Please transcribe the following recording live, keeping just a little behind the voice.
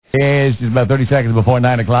It's just about 30 seconds before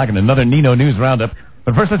 9 o'clock and another Nino News Roundup.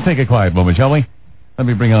 But first, let's take a quiet moment, shall we? Let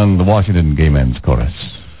me bring on the Washington Gay Men's Chorus.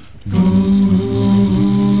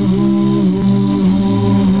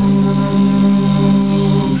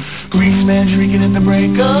 Greasman shrieking at the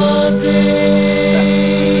break of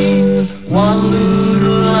day.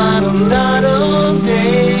 Waddle-doodle-doddle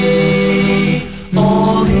day.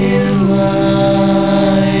 All his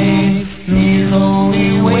life, he's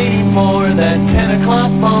only waiting for that 10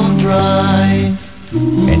 o'clock bone dry.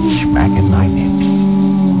 And smacking my nips.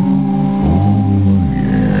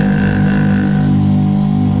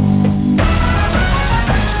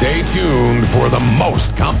 Stay tuned for the most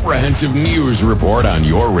comprehensive news report on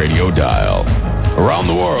your radio dial. Around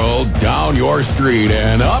the world, down your street,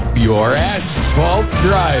 and up your asphalt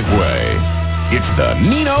driveway. It's the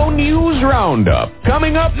Nino News Roundup,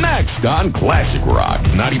 coming up next on Classic Rock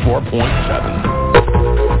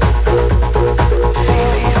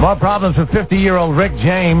 94.7. More problems with 50-year-old Rick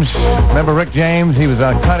James. Remember Rick James? He was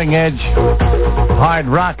a cutting-edge hard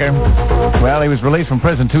rocker. Well, he was released from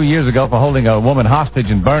prison 2 years ago for holding a woman hostage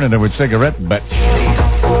and burning her with cigarette butts.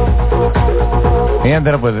 He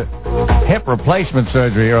ended up with hip replacement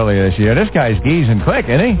surgery earlier this year. This guy's geezing quick,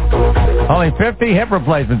 isn't he? Only 50, hip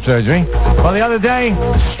replacement surgery. Well, the other day,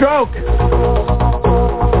 stroke.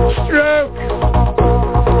 Stroke.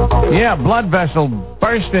 Yeah, blood vessel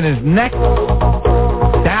burst in his neck.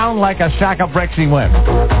 Down like a sack of bricks he went.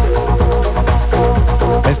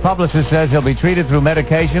 His publicist says he'll be treated through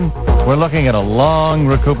medication. We're looking at a long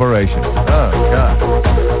recuperation. Oh, God.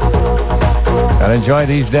 Gotta enjoy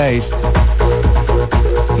these days.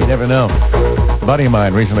 You never know. A buddy of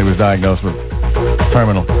mine recently was diagnosed with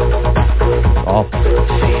terminal. Awful.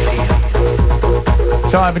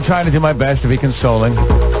 So I've been trying to do my best to be consoling.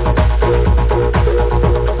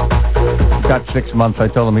 Got 6 months. I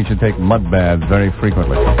told him he should take mud baths very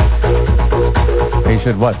frequently. He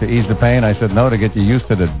said, what, to ease the pain? I said, no, to get you used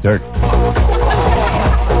to the dirt.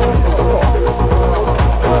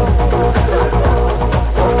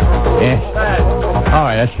 All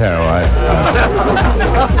right, that's terrible.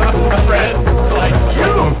 Friends like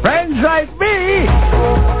you.